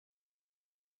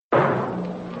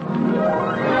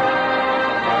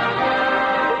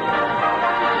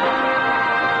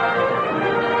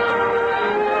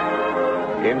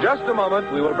In just a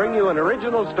moment, we will bring you an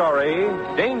original story,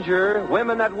 Danger,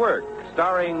 Women at Work,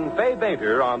 starring Fay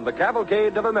Bainter on the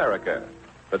Cavalcade of America.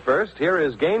 But first, here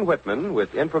is Gain Whitman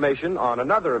with information on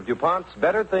another of DuPont's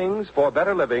better things for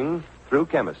better living through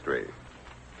chemistry.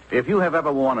 If you have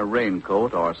ever worn a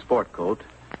raincoat or sport coat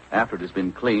after it has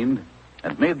been cleaned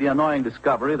and made the annoying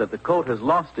discovery that the coat has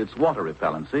lost its water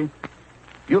repellency,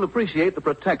 you'll appreciate the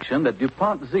protection that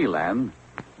DuPont Zealand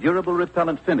Durable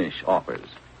Repellent Finish offers.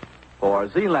 For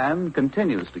Zealand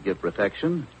continues to give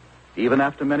protection even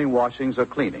after many washings or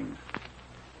cleanings.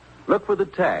 Look for the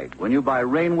tag when you buy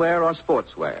rainwear or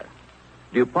sportswear.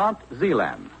 DuPont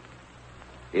Zealand.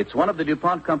 It's one of the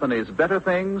DuPont Company's better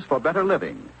things for better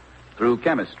living through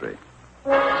chemistry.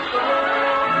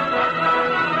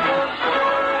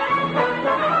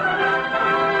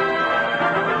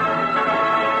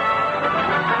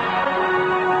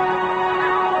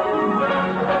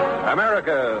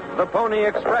 America, the Pony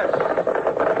Express,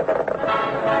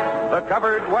 the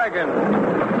covered wagon,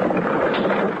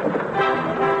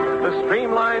 the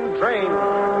streamlined train.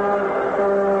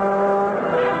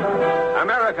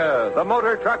 America, the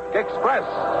Motor Truck Express.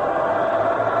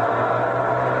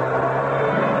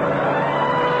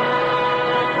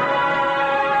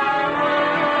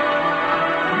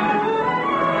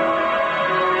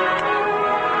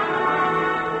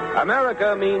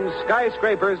 America means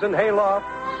skyscrapers and haylofts,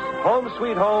 home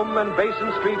sweet home and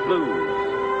Basin Street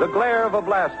blues, the glare of a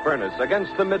blast furnace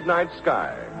against the midnight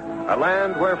sky, a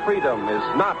land where freedom is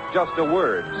not just a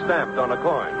word stamped on a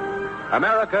coin.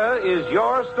 America is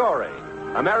your story.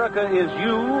 America is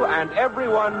you and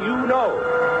everyone you know.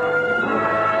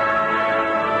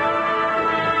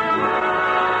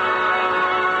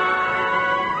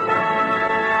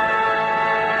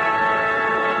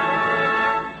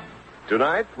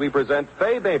 Tonight, we present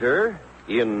Fay Bainter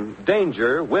in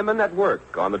Danger, Women at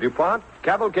Work on the DuPont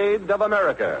Cavalcade of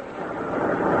America.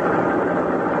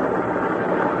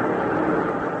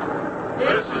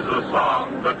 This is the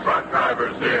song the truck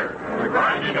drivers hear, the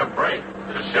grinding of freight,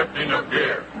 the shifting of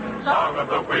gear, song of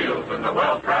the wheels and the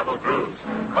well-traveled grooves.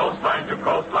 Coastline to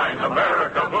coastline,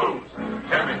 America moves.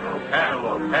 Chemicals,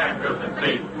 cantaloupe, canned goods and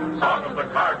seeds, song of the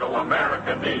cargo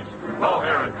America needs.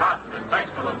 Mohair and cotton and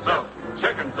textile and silk,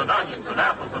 chickens and onions and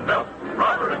apples and milk,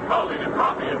 rubber and clothing and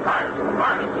coffee and tires,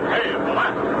 harness and hay and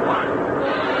molasses and wine.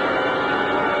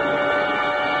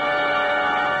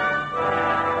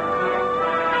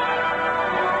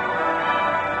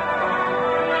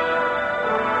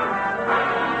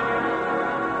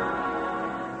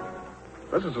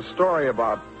 This is a story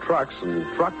about trucks and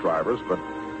truck drivers, but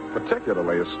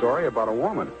particularly a story about a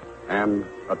woman and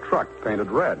a truck painted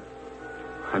red.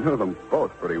 I knew them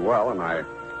both pretty well, and I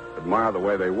admire the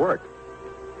way they worked.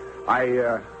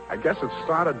 I guess it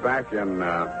started back in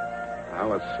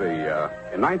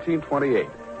 1928,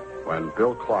 when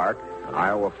Bill Clark, an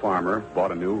Iowa farmer,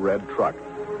 bought a new red truck.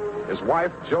 His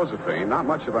wife, Josephine, not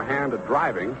much of a hand at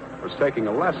driving, was taking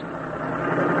a lesson.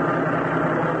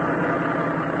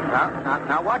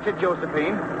 Now watch it,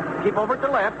 Josephine. Keep over to the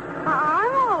left.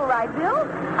 I'm all right, Bill.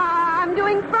 I'm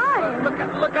doing fine. Look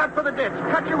out for the ditch.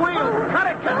 Cut your wheels. Cut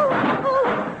it.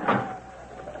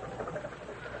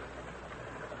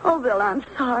 Oh, Bill, I'm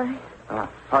sorry.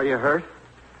 Are you hurt?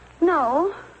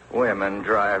 No, Women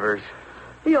drivers.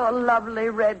 your lovely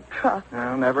red truck.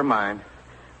 Oh, never mind.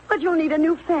 But you'll need a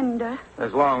new fender.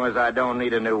 As long as I don't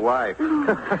need a new wife.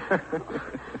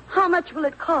 How much will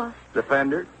it cost? The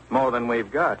fender? More than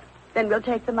we've got. Then we'll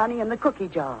take the money in the cookie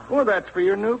jar. Well, that's for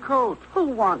your new coat. Who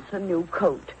wants a new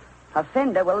coat? A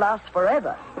fender will last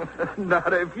forever.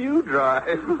 Not if you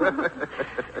drive.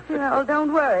 Well,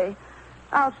 don't worry.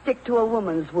 I'll stick to a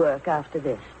woman's work after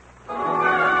this.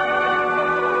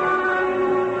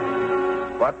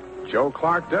 But Joe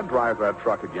Clark did drive that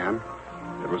truck again.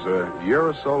 It was a year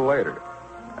or so later,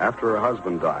 after her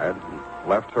husband died, and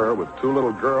left her with 2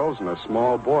 little girls and a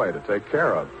small boy to take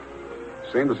care of.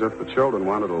 Seemed as if the children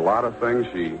wanted a lot of things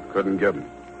she couldn't give them.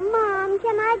 Mom,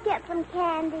 can I get some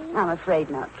candy? I'm afraid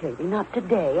not, Katie. Not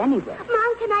today, anyway.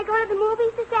 Mom, can I go to the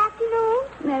movies this afternoon?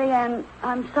 Mary Ann,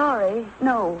 I'm sorry.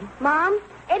 No. Mom,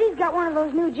 Eddie's got one of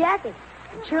those new jackets.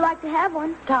 I'd sure like to have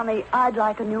one. Tommy, I'd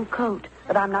like a new coat,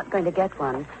 but I'm not going to get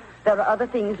one. There are other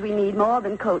things we need more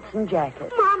than coats and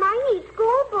jackets. Mom, I need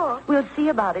school books. We'll see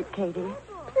about it, Katie.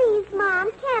 Please,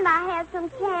 Mom, can't I have some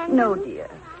candy? No, dear.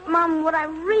 Mom, what I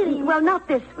really... Well, not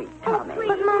this week, Tommy.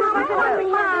 But, Mom,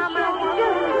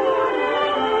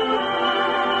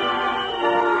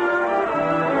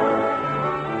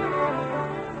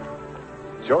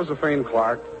 Josephine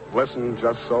Clark listened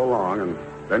just so long, and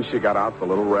then she got out the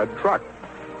little red truck.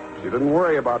 She didn't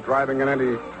worry about driving in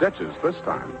any ditches this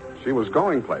time. She was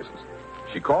going places.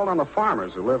 She called on the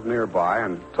farmers who lived nearby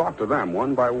and talked to them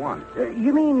one by one.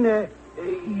 You mean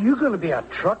you're going to be a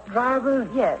truck driver?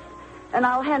 Yes, and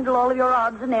I'll handle all of your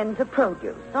odds and ends of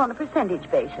produce on a percentage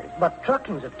basis. But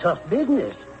trucking's a tough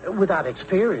business without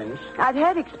experience. I've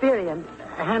had experience.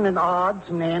 Handling odds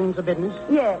and ends of business?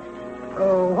 Yes.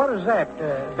 Oh, what is that?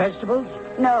 Vegetables?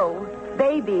 No,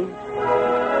 babies.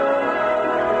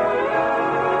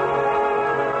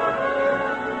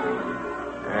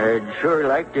 I'd sure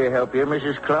like to help you,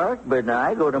 Mrs. Clark, but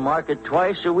I go to market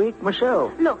twice a week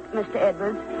myself. Look, Mr.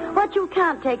 Edwards, what you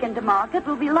can't take into market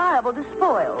will be liable to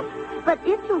spoil. But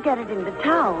if you get it into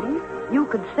town, you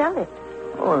could sell it.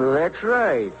 Oh, that's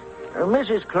right.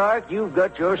 Mrs. Clark, you've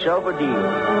got yourself a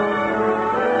deal.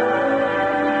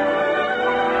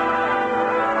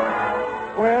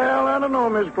 Well, I don't know,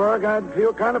 Miss Clark. I'd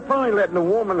feel kind of funny letting a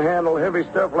woman handle heavy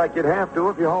stuff like you'd have to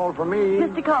if you hauled for me.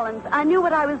 Mr. Collins, I knew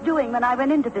what I was doing when I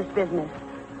went into this business.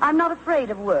 I'm not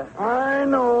afraid of work. I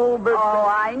know, but... Oh,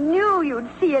 I knew you'd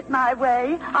see it my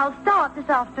way. I'll start this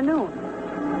afternoon.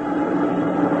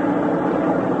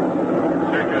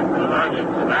 Chickens and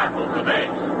onions and apples and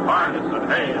eggs, harness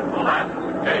and hay and molasses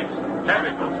and cakes,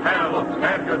 chemicals, cantaloupes,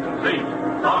 canned goods and seeds,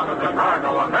 song of the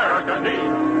cargo America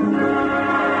needs.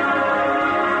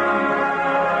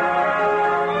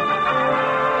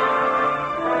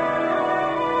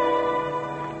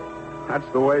 That's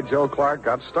the way Joe Clark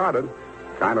got started.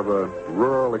 Kind of a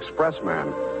rural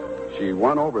expressman. She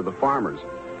won over the farmers.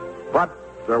 But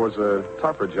there was a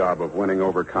tougher job of winning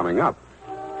over coming up.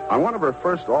 On one of her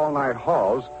first all-night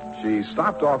hauls, she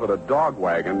stopped off at a dog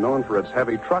wagon known for its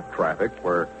heavy truck traffic,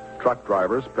 where truck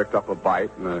drivers picked up a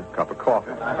bite and a cup of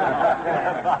coffee.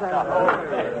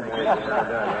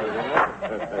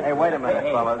 Hey, wait a minute,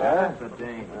 fellas. That's a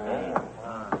ding.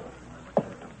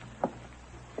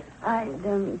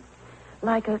 I'd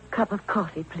like a cup of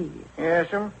coffee, please. Yes,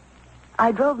 sir?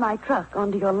 I drove my truck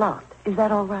onto your lot. Is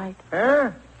that all right? Huh?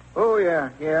 Oh,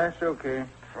 yeah. Yeah, it's okay.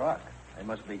 Truck? They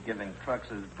must be giving trucks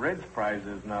as bridge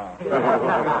prizes now.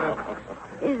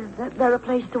 Is there a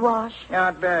place to wash?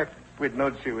 Out back. If we'd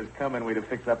known she was coming, we'd have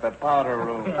fixed up that powder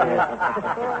room.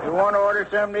 You want to order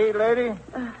something to eat, lady?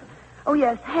 Oh,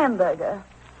 yes, hamburger.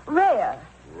 Rare.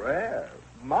 Rare?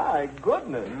 My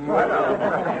goodness.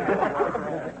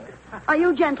 Are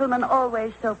you gentlemen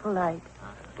always so polite?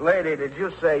 Lady, did you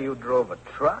say you drove a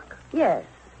truck? Yes,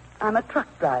 I'm a truck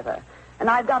driver, and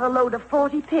I've got a load of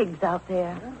 40 pigs out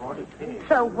there. 40 pigs?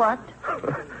 So what?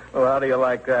 Well, how do you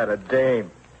like that, a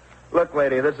dame? Look,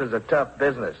 lady, this is a tough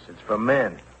business. It's for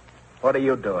men. What are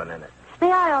you doing in it?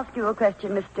 May I ask you a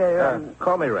question, Mr.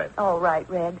 Call me Red. All right,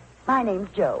 Red. My name's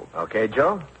Joe. Okay,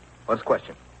 Joe? What's the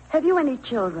question? Have you any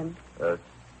children?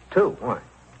 2. Why?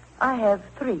 I have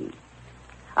 3.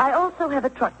 I also have a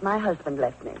truck my husband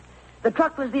left me. The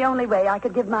truck was the only way I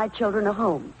could give my children a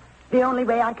home. The only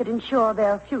way I could ensure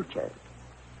their futures.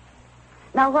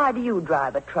 Now, why do you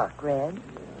drive a truck, Red?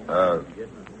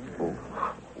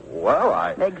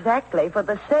 Well, Exactly, for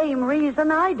the same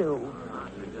reason I do.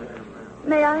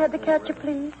 May I have the catcher,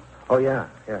 please? Oh, yeah.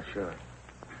 Yeah, sure.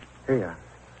 Here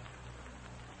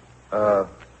you are.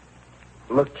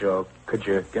 Look, Joe, could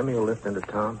you give me a lift into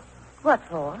town? What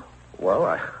for? Well,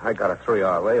 I got a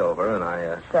 3-hour layover, and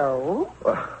So?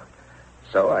 Well,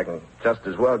 so I can just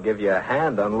as well give you a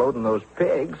hand unloading those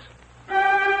pigs.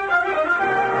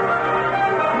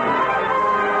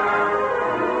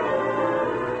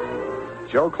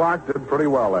 Joe Clark did pretty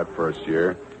well that first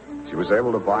year. She was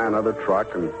able to buy another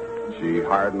truck, and she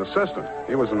hired an assistant.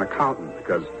 He was an accountant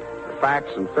because the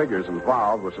facts and figures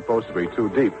involved were supposed to be too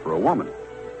deep for a woman.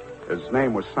 His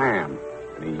name was Sam,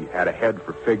 and he had a head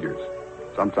for figures.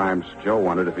 Sometimes Joe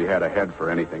wondered if he had a head for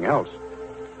anything else.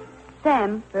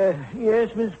 Sam?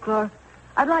 Yes, Miss Clark?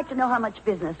 I'd like to know how much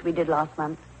business we did last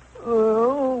month.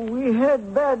 Oh, we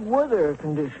had bad weather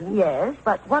conditions. Yes,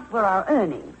 but what were our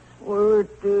earnings? Well,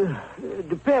 it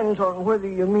depends on whether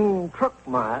you mean truck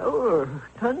mile or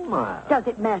ton mile. Does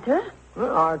it matter?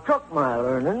 Well, our truck mile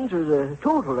earnings are the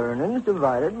total earnings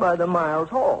divided by the miles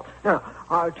hauled. Now,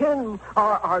 our ton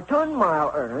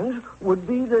mile earnings would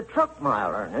be the truck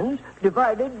mile earnings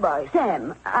divided by...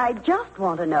 Sam, I just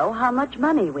want to know how much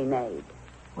money we made.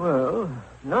 Well,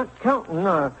 not counting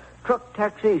our truck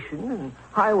taxation and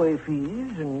highway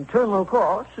fees and terminal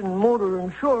costs and motor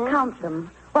insurance. Count them.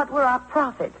 What were our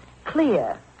profits?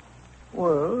 Clear.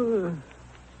 Well,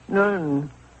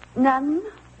 none. None?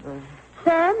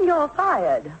 Sam, you're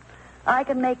fired. I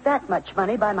can make that much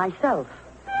money by myself.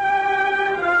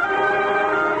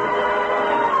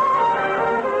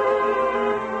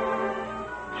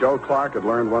 Joe Clark had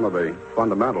learned one of the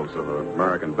fundamentals of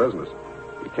American business.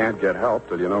 You can't get help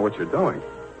till you know what you're doing.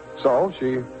 So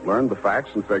she learned the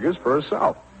facts and figures for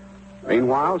herself.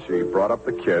 Meanwhile, she brought up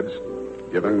the kids,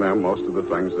 giving them most of the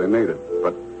things they needed.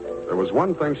 But there was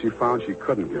one thing she found she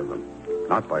couldn't give them,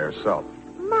 not by herself.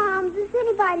 Mom, does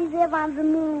anybody live on the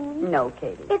moon? No,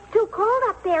 Katie. It's too cold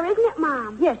up there, isn't it,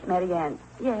 Mom? Yes, Mary Ann.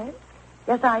 Yes.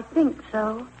 Yes, I think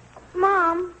so.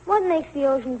 Mom, what makes the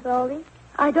ocean salty?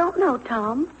 I don't know,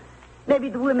 Tom. Maybe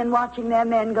the women watching their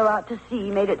men go out to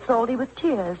sea made it salty with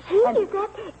tears. Gee,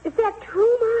 is that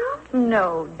true, Mom?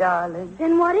 No, darling.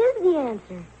 Then what is the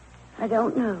answer? I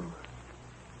don't know.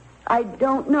 I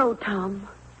don't know, Tom.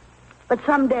 But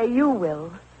someday you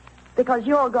will. Because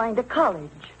you're going to college.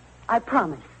 I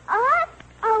promise. Us?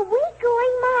 Are we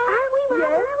going, Mom? Are we,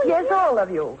 Mom? Yes, yes, all of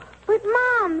you. But,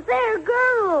 Mom, they're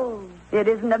girls. It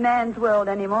isn't a man's world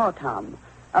anymore, Tom.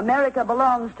 America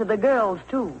belongs to the girls,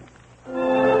 too.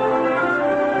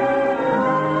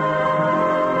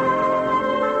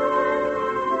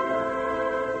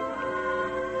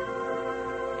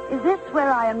 Is this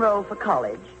where I enroll for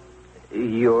college?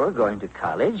 You're going to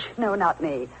college? No, not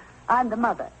me. I'm the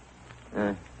mother.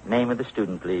 Name of the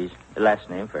student, please. The last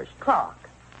name first. Clark.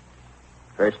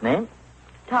 First name?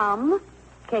 Tom,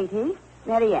 Katie,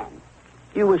 Mary Ann.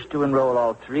 You wish to enroll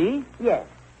all three? Yes,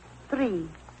 3.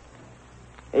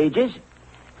 Ages?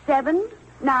 7,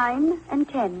 9, and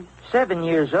 10. 7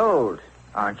 years old.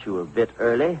 Aren't you a bit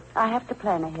early? I have to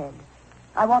plan ahead.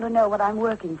 I want to know what I'm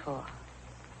working for.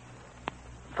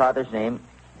 Father's name?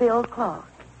 Bill Clark.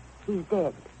 He's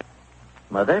dead.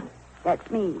 Mother?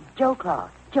 That's me, Joe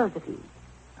Clark, Josephine.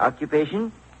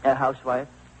 Occupation? A housewife?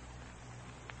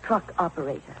 Truck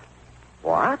operator.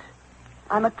 What?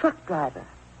 I'm a truck driver.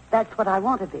 That's what I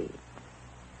want to be.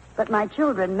 But my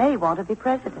children may want to be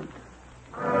president.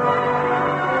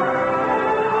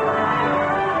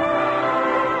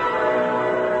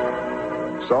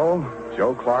 So,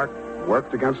 Joe Clark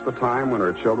worked against the time when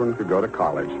her children could go to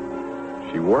college.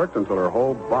 She worked until her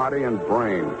whole body and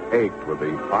brain ached with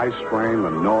the eye strain,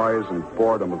 the noise, and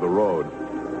boredom of the road.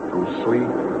 Through sleet,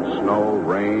 snow,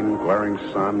 rain, glaring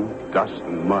sun, dust,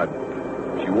 and mud.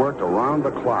 She worked around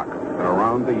the clock and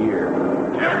around the year.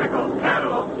 Chemicals,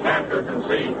 cantaloupes, tankards, and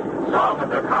seeds. Song of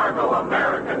the cargo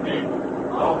America needs.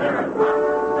 Oh, there it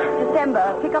comes.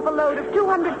 December, pick up a load of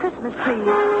 200 Christmas trees.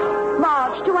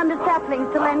 March, 200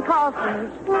 saplings to Len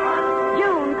Carson's.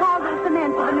 June, cargo of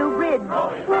cement for the new bridge.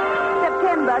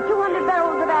 September, 200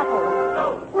 barrels of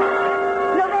apples.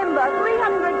 November,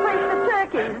 300 crates of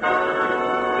turkeys.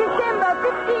 December,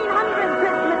 1,500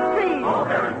 Christmas trees. Oh,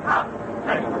 there it comes.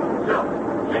 Hey, silk,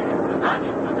 chicken,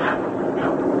 onions, apples,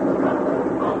 milk.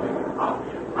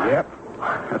 Yep,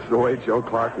 that's the way Joe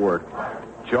Clark worked.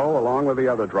 Joe, along with the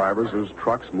other drivers whose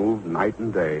trucks moved night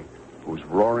and day, whose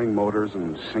roaring motors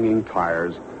and singing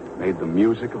tires made the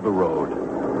music of the road.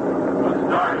 The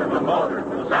start of the motor,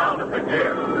 the sound of the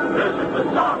gear. This is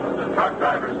the song of the truck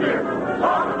drivers here.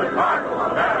 Song of the cargo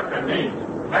America needs.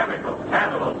 Chemicals,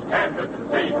 cantaloupes, tankards, and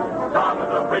seeds. Song of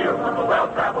the wheels of the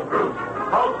well-traveled cruise.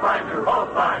 Coastline to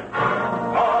coastline.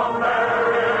 America.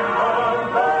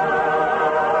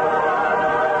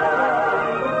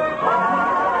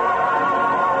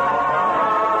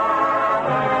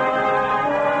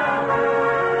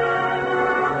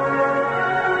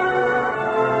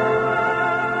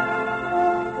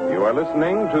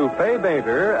 Listening to Fay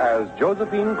Bainter as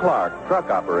Josephine Clark, truck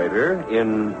operator,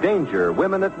 in Danger,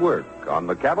 Women at Work, on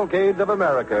the Cavalcade of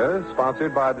America,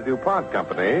 sponsored by the DuPont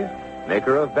Company,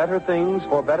 maker of better things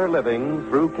for better living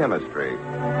through chemistry.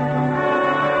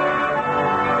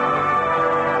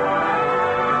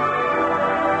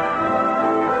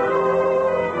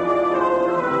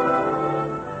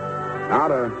 Now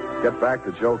to get back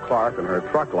to Joe Clark and her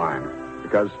truck line,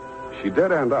 because she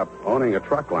did end up owning a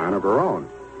truck line of her own.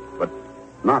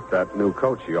 Not that new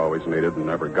coat she always needed and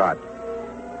never got.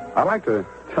 I'd like to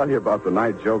tell you about the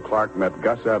night Joe Clark met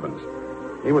Gus Evans.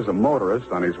 He was a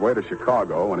motorist on his way to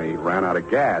Chicago when he ran out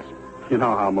of gas. You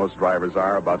know how most drivers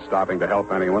are about stopping to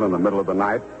help anyone in the middle of the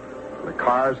night. The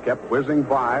cars kept whizzing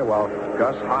by while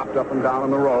Gus hopped up and down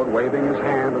on the road, waving his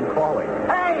hand and calling.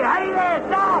 Hey there,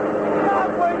 stop!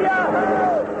 Stop, will you?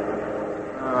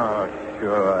 Oh,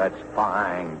 sure, that's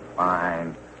fine.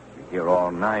 You're here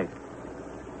all night.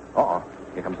 Uh-oh,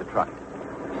 here comes the truck.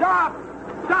 Stop!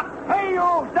 Stop! Hey,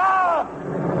 you, stop!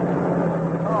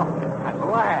 Oh, at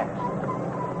last.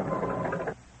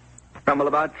 Trouble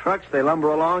about trucks, they lumber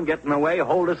along, get in the way,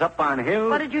 hold us up on hills.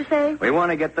 What did you say? We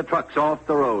want to get the trucks off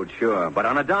the road, sure. But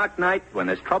on a dark night, when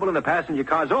there's trouble and the passenger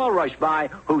cars all rush by,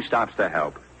 who stops to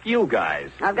help? You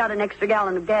guys. I've got an extra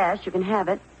gallon of gas. You can have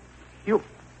it. You're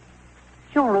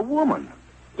a woman.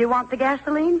 Do you want the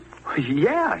gasoline?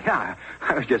 Yeah.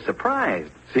 I was just surprised,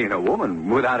 seeing a woman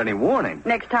without any warning.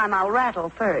 Next time I'll rattle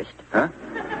first. Huh?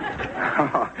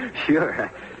 Oh,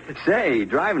 sure. Say,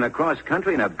 driving across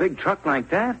country in a big truck like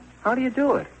that, how do you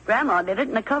do it? Grandma did it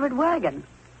in a covered wagon.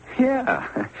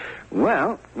 Yeah.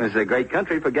 Well, this is a great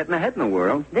country for getting ahead in the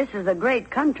world. This is a great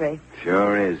country.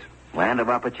 Sure is. Land of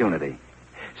opportunity.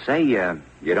 Say, you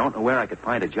don't know where I could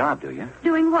find a job, do you?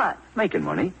 Doing what? Making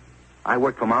money. I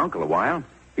worked for my uncle a while.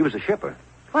 He was a shipper.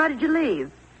 Why did you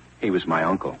leave? He was my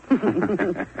uncle.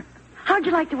 How'd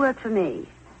you like to work for me?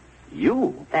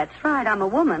 You? That's right. I'm a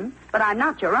woman, but I'm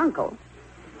not your uncle.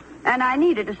 And I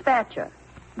need a dispatcher.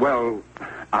 Well,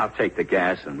 I'll take the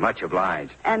gas and much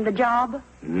obliged. And the job?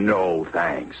 No,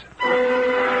 thanks.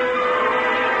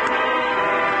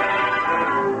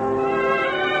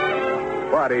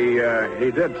 But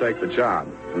he did take the job.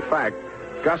 In fact,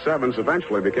 Gus Evans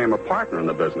eventually became a partner in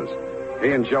the business.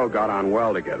 He and Joe got on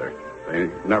well together. They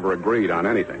never agreed on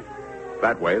anything.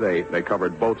 That way, they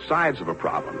covered both sides of a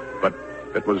problem. But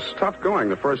it was tough going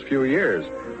the first few years.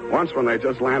 Once when they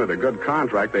just landed a good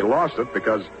contract, they lost it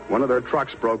because one of their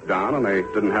trucks broke down and they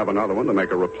didn't have another one to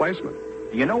make a replacement.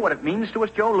 Do you know what it means to us,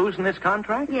 Joe, losing this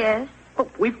contract? Yes. Well,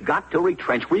 we've got to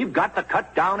retrench. We've got to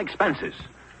cut down expenses.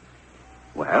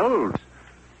 Well,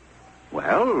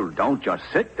 don't just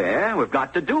sit there. We've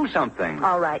got to do something.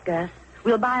 All right, Gus.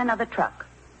 We'll buy another truck.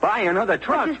 Buy another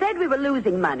truck? But you said we were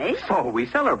losing money. So we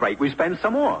celebrate. We spend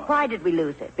some more. Why did we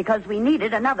lose it? Because we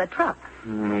needed another truck.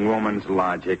 Woman's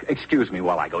logic. Excuse me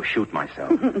while I go shoot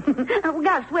myself. Oh,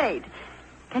 Gus, wait.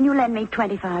 Can you lend me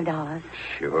 $25?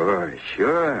 Sure.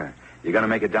 You going to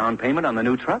make a down payment on the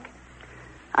new truck?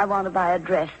 I want to buy a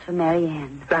dress for Mary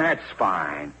Ann. That's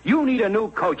fine. You need a new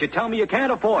coat. You tell me you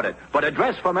can't afford it. But a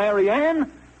dress for Mary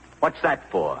Ann? What's that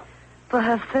for? For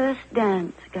her first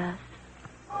dance, Gus.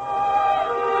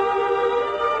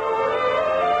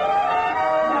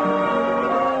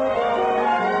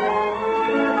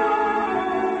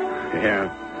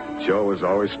 Yeah, Joe was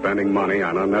always spending money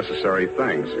on unnecessary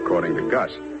things, according to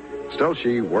Gus. Still,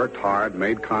 she worked hard,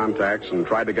 made contacts, and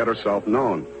tried to get herself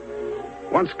known.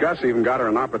 Once Gus even got her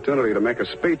an opportunity to make a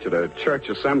speech at a church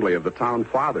assembly of the town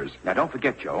fathers. Now, don't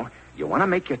forget, Joe, you want to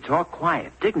make your talk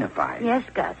quiet, dignified. Yes,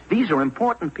 Gus. These are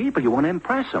important people. You want to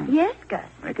impress them. Yes, Gus.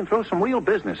 They can throw some real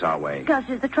business our way. Gus,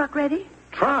 is the truck ready?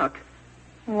 Truck?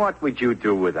 What would you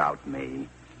do without me?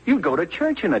 You'd go to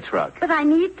church in a truck. But I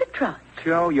need the truck.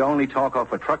 Joe, you only talk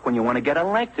off a truck when you want to get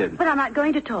elected. But I'm not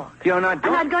going to talk. You're not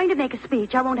I'm not going to make a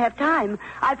speech. I won't have time.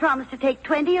 I promised to take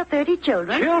 20 or 30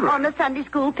 children on the Sunday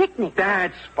school picnic.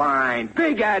 That's fine.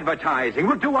 Big advertising.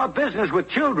 We'll do our business with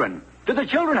children. Do the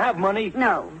children have money?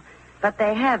 No, but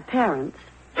they have parents.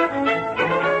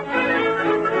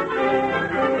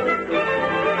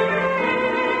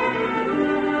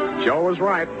 Joe was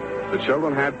right. The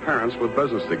children had parents with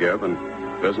business to give, and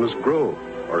business grew,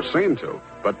 or seemed to.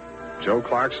 But Joe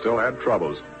Clark still had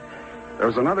troubles. There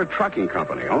was another trucking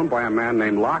company owned by a man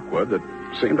named Lockwood that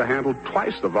seemed to handle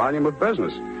twice the volume of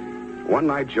business. One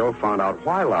night, Joe found out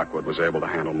why Lockwood was able to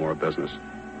handle more business.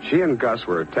 She and Gus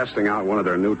were testing out one of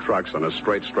their new trucks on a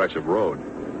straight stretch of road.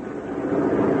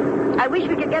 I wish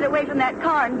we could get away from that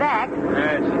car and back.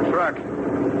 It's a truck.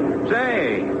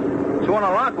 Say, it's one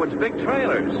of Lockwood's big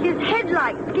trailers. His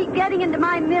headlights keep getting into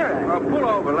my mirror. Well, pull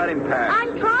over, let him pass.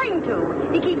 I'm trying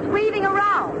to. He keeps weaving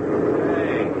around.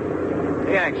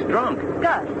 Hey, he acts drunk.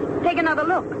 Gus, take another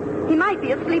look. He might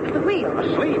be asleep at the wheel.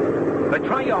 Asleep? But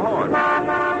try your horn.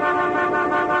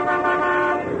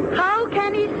 How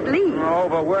can he sleep?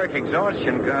 Overwork,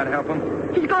 exhaustion, God help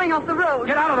him. He's going off the road.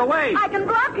 Get out of the way. I can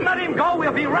block him. Let him go.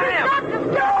 We'll be rammed. Stop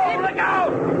to stop him. Look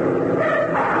out.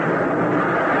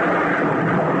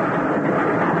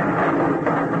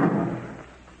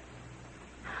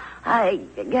 I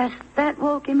guess that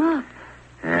woke him up.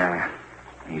 Yeah,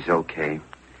 he's okay.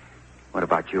 What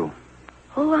about you?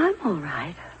 Oh, I'm all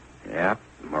right. Yep,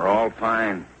 we're all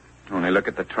fine. Only look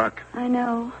at the truck. I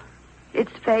know.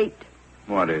 It's fate.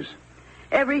 What is?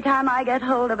 Every time I get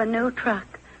hold of a new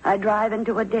truck, I drive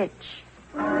into a ditch.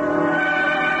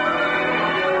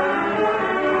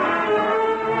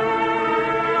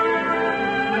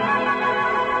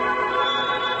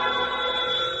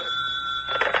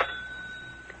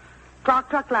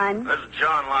 Truck line. This is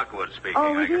John Lockwood speaking.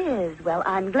 Oh, it is. Well,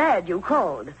 I'm glad you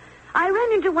called. I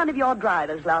ran into one of your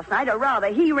drivers last night, or rather,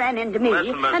 he ran into me.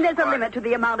 Listen, Miss and there's a Clark. limit to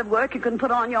the amount of work you can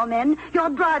put on your men. Your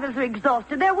drivers are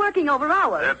exhausted. They're working over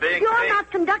hours. They're being You're paid.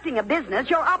 not conducting a business.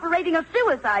 You're operating a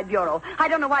suicide bureau. I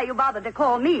don't know why you bothered to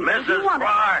call me. If you Mrs. want to-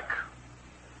 Clark,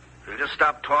 if you'll just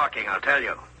stop talking, I'll tell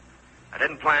you. I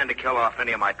didn't plan to kill off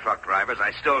any of my truck drivers.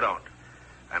 I still don't.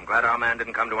 I'm glad our man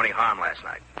didn't come to any harm last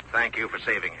night. Thank you for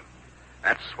saving him.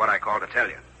 That's what I called to tell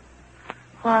you.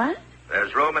 What?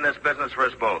 There's room in this business for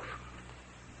us both.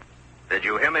 Did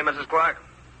you hear me, Mrs. Clark?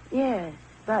 Yes,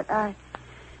 but I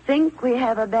think we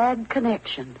have a bad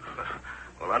connection.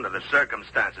 Well, under the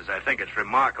circumstances, I think it's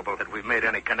remarkable that we've made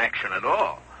any connection at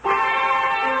all.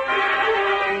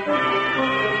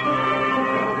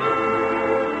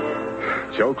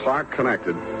 Joe Clark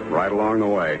connected right along the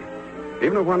way.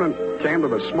 Even when it came to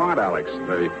the smart Alex,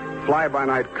 the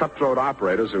fly-by-night cutthroat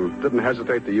operators who didn't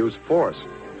hesitate to use force.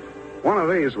 One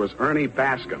of these was Ernie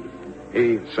Bascom.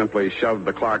 He simply shoved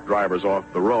the Clark drivers off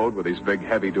the road with his big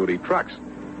heavy-duty trucks.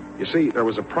 You see, there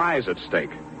was a prize at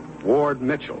stake. Ward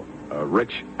Mitchell, a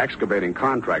rich excavating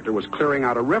contractor, was clearing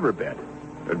out a riverbed.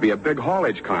 There'd be a big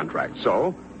haulage contract,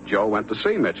 so Joe went to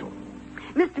see Mitchell.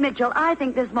 Mr. Mitchell, I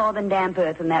think there's more than damp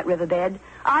earth in that riverbed.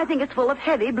 I think it's full of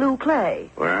heavy blue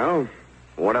clay. Well,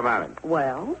 what about it?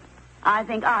 Well, I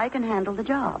think I can handle the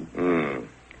job.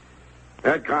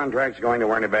 That contract's going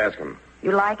to Ernie Bascom.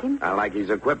 You like him? I like his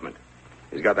equipment.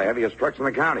 He's got the heaviest trucks in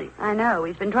the county. I know.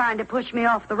 He's been trying to push me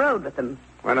off the road with them.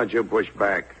 Why don't you push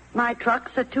back? My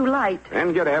trucks are too light.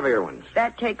 And get heavier ones.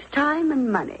 That takes time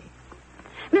and money.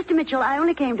 Mr. Mitchell, I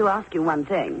only came to ask you one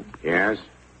thing. Yes?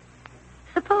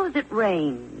 Suppose it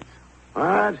rains.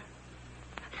 What?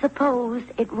 Suppose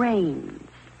it rains.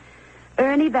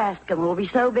 Ernie Bascom will be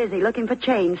so busy looking for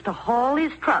chains to haul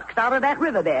his trucks out of that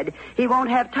riverbed, he won't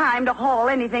have time to haul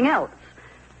anything else.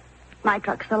 My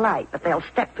trucks are light, but they'll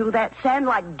step through that sand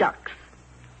like ducks.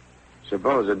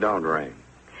 Suppose it don't rain.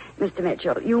 Mr.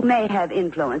 Mitchell, you may have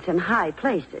influence in high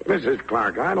places. Mrs.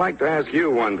 Clark, I'd like to ask you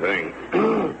one thing.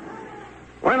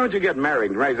 Why don't you get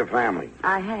married and raise a family?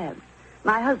 I have.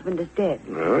 My husband is dead.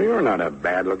 Well, you're not a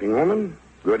bad-looking woman.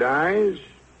 Good eyes.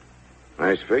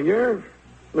 Nice figure.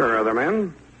 There are other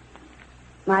men.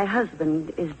 My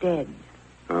husband is dead.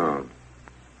 Oh.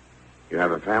 You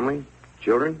have a family?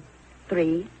 Children?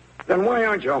 3. Then why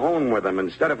aren't you home with them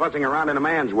instead of fussing around in a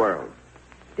man's world?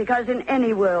 Because in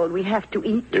any world we have to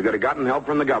eat. You could have gotten help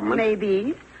from the government.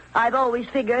 Maybe. I've always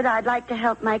figured I'd like to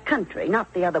help my country,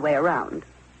 not the other way around.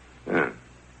 Yeah.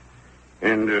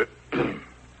 And,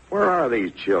 where are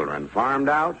these children? Farmed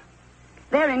out?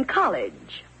 They're in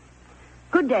college.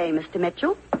 Good day, Mr.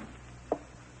 Mitchell.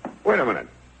 Wait a minute.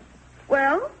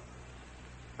 Well?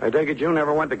 I take it you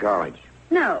never went to college.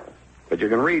 No. But you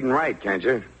can read and write, can't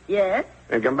you? Yes.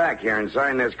 Then come back here and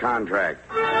sign this contract.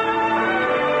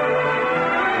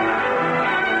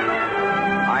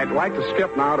 I'd like to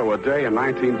skip now to a day in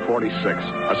 1946,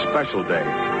 a special day.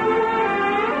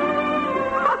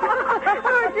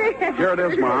 Oh, dear. Here it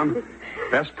is, Mom.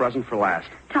 Best present for last.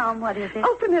 Tom, what is it?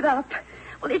 Open it up.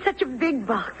 Well, it's such a big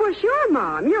box. Well, sure,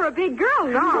 Mom. You're a big girl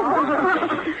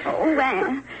now. Oh,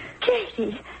 Anne.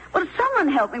 Katie, will someone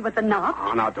help me with the knot?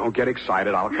 Oh, now, don't get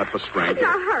excited. I'll cut the string.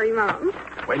 Now, hurry, Mom.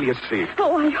 Wait till you see.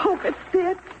 Oh, I hope it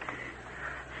fits.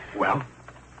 Well?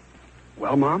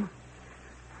 Well, Mom?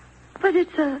 But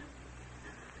it's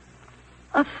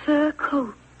a fur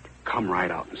coat. Come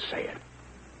right out and say it.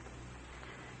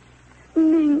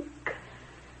 Mink.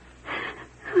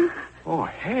 Oh,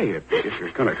 hey, if you're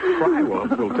going to cry,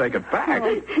 we'll take it back.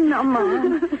 No,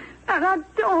 Mom. Now,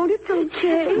 don't. It's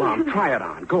okay. Mom, try it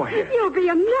on. Go ahead. You'll be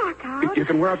a knockout. You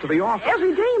can wear it to the office.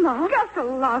 Every day, Mom. Gus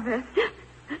will love it.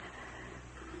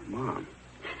 Mom,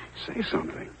 say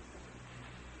something.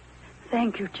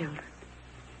 Thank you, children.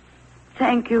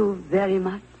 Thank you very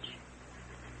much.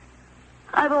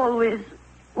 I've always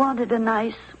wanted a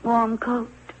nice, warm coat.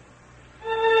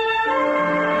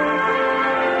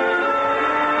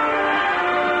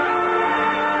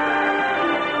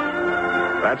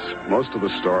 That's most of the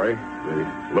story.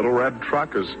 The little red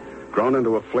truck has grown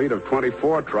into a fleet of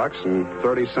 24 trucks and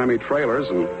 30 semi-trailers,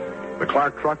 and the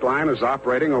Clark truck line is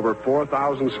operating over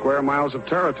 4,000 square miles of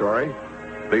territory.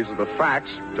 These are the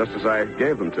facts, just as I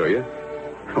gave them to you.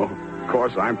 Oh, of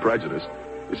course, I'm prejudiced.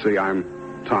 You see,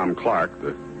 I'm Tom Clark,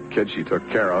 the kid she took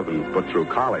care of and put through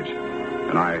college.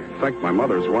 And I think my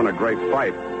mother's won a great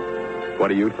fight. What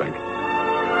do you think?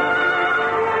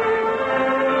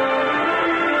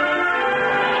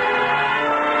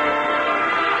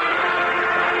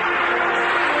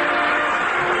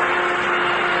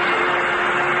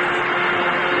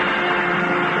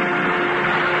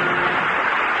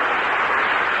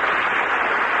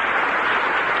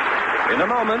 In a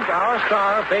moment, our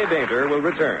star, Fay Dainter, will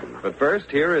return. But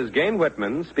first, here is Gain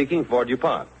Whitman speaking for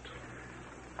DuPont.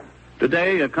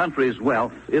 Today, a country's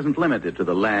wealth isn't limited to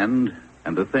the land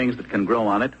and the things that can grow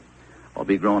on it, or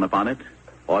be grown upon it,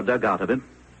 or dug out of it,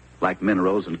 like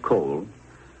minerals and coal.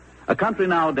 A country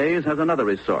nowadays has another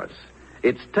resource,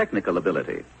 its technical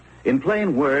ability. In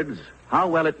plain words, how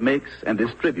well it makes and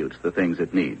distributes the things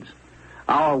it needs.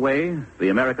 Our way, the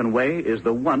American way, is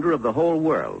the wonder of the whole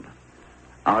world.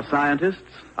 Our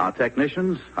scientists, our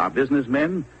technicians, our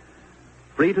businessmen,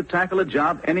 free to tackle a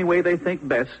job any way they think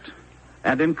best,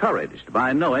 and encouraged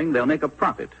by knowing they'll make a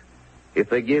profit if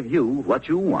they give you what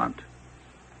you want.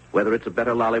 Whether it's a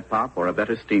better lollipop or a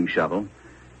better steam shovel,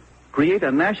 create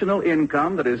a national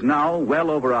income that is now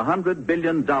well over $100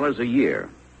 billion a year.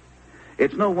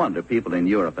 It's no wonder people in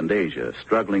Europe and Asia,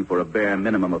 struggling for a bare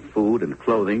minimum of food and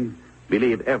clothing,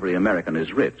 believe every American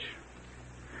is rich.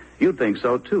 You'd think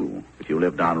so, too, if you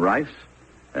lived on rice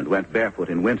and went barefoot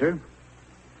in winter.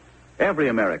 Every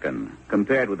American,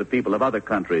 compared with the people of other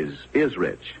countries, is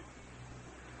rich.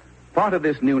 Part of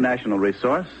this new national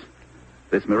resource,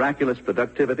 this miraculous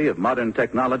productivity of modern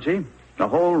technology, a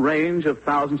whole range of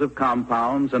thousands of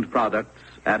compounds and products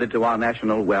added to our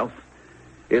national wealth,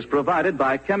 is provided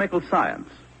by chemical science.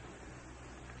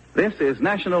 This is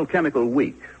National Chemical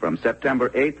Week from September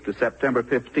 8th to September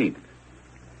 15th.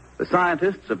 The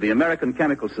scientists of the American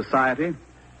Chemical Society,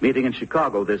 meeting in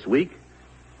Chicago this week,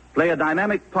 play a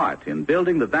dynamic part in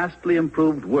building the vastly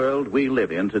improved world we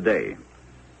live in today.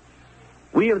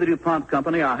 We of the DuPont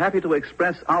Company are happy to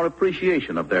express our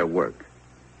appreciation of their work.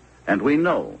 And we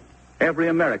know every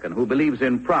American who believes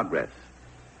in progress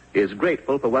is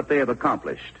grateful for what they have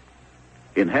accomplished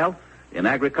in health, in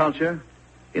agriculture,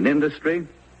 in industry,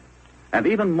 and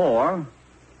even more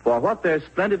for what their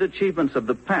splendid achievements of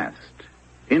the past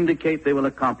indicate they will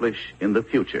accomplish in the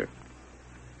future.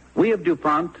 We of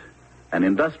DuPont, an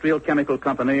industrial chemical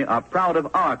company, are proud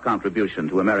of our contribution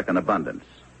to American abundance.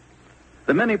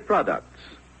 The many products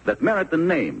that merit the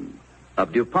name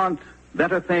of DuPont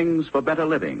Better Things for Better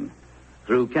Living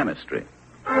through chemistry.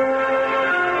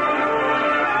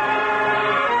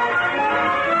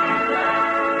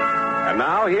 And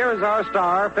now, here is our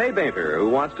star, Fay Bainter, who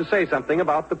wants to say something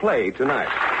about the play tonight.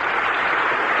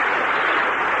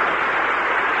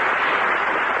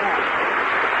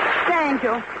 Thank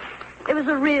you. It was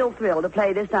a real thrill to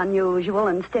play this unusual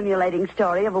and stimulating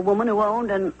story of a woman who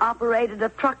owned and operated a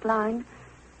truck line.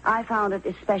 I found it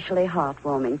especially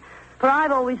heartwarming, for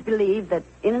I've always believed that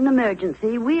in an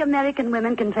emergency, we American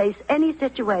women can face any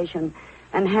situation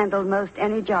and handle most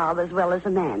any job as well as a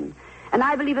man. And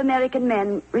I believe American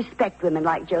men respect women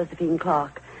like Josephine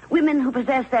Clark, women who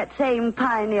possess that same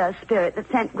pioneer spirit that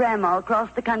sent Grandma across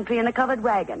the country in a covered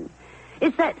wagon.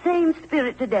 It's that same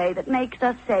spirit today that makes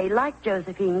us say, like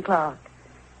Josephine Clark,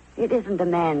 it isn't a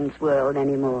man's world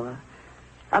anymore.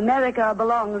 America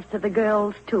belongs to the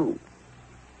girls, too.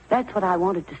 That's what I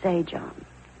wanted to say, John.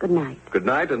 Good night. Good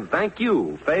night, and thank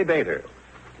you, Fay Bainter.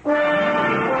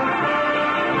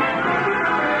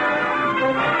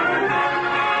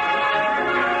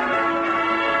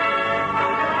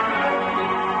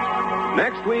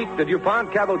 Next week, the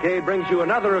DuPont Cavalcade brings you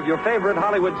another of your favorite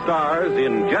Hollywood stars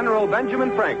in General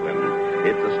Benjamin Franklin.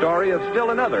 It's the story of still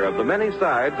another of the many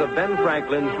sides of Ben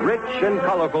Franklin's rich and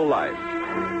colorful life.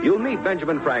 You'll meet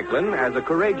Benjamin Franklin as a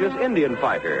courageous Indian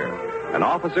fighter, an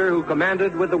officer who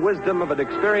commanded with the wisdom of an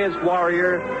experienced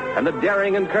warrior and the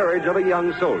daring and courage of a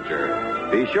young soldier.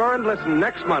 Be sure and listen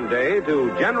next Monday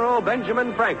to General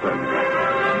Benjamin Franklin.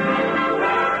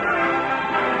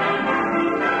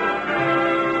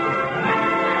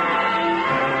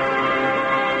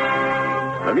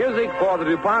 The music for the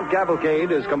DuPont Cavalcade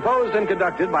is composed and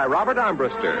conducted by Robert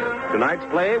Armbruster. Tonight's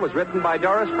play was written by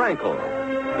Doris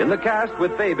Frankel. In the cast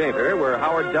with Fay Bainter were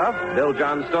Howard Duff, Bill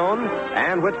Johnstone,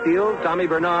 Ann Whitfield, Tommy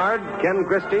Bernard, Ken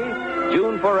Christie,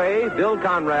 June Foray, Bill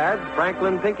Conrad,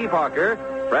 Franklin Pinky Parker,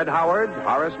 Fred Howard,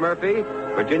 Horace Murphy,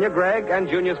 Virginia Gregg, and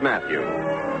Junius Matthew.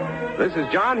 This is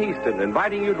John Heaston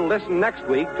inviting you to listen next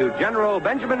week to General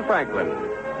Benjamin Franklin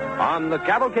on the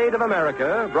Cavalcade of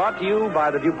America, brought to you by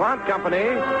the DuPont Company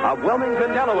of Wilmington,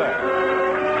 Delaware.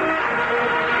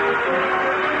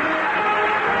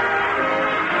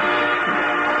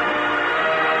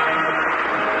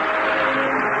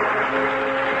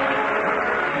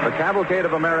 The Cavalcade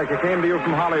of America came to you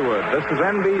from Hollywood. This is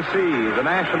NBC, the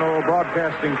national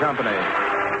broadcasting company.